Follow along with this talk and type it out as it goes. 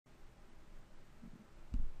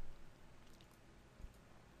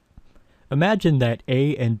Imagine that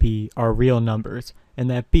a and b are real numbers and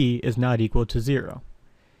that b is not equal to 0.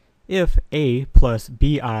 If a plus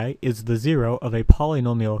bi is the 0 of a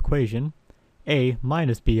polynomial equation, a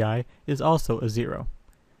minus bi is also a 0.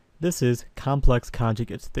 This is complex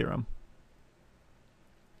conjugates theorem.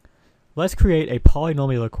 Let's create a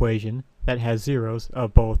polynomial equation that has zeros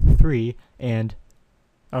of both 3 and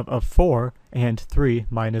of 4 and 3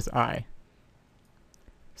 minus I.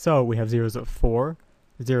 So we have zeros of 4,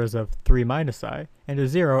 zeros of 3 minus I, and a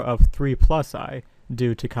 0 of 3 plus I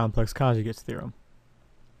due to complex conjugates theorem.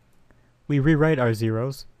 We rewrite our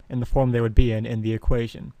zeros in the form they would be in the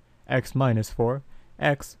equation: x minus 4,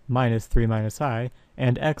 x minus 3 minus I,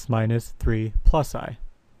 and x minus 3 plus I.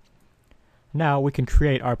 Now we can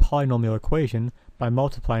create our polynomial equation by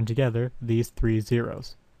multiplying together these three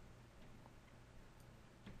zeros.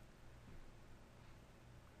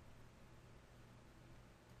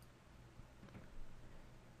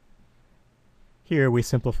 Here we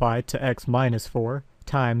simplify to x minus 4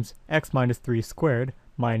 times x minus 3 squared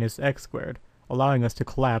minus x squared, allowing us to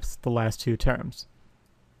collapse the last two terms.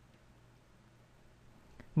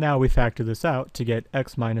 Now we factor this out to get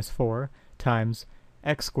x minus 4 times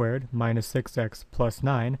x squared minus 6x plus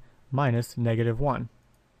 9 minus negative 1.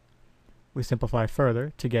 We simplify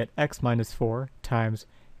further to get x minus 4 times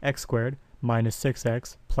x squared minus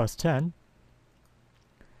 6x plus 10.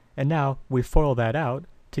 And now we FOIL that out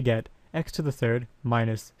to get x to the third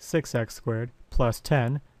minus 6x squared plus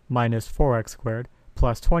 10 minus 4x squared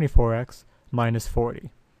plus 24x minus 40.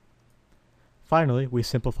 Finally, we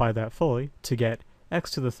simplify that fully to get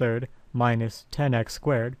x to the third minus 10x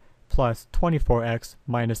squared plus 24x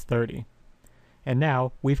minus 30. And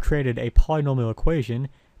now we've created a polynomial equation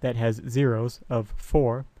that has zeros of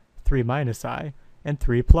 4, 3 minus I, and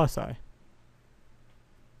 3 plus I.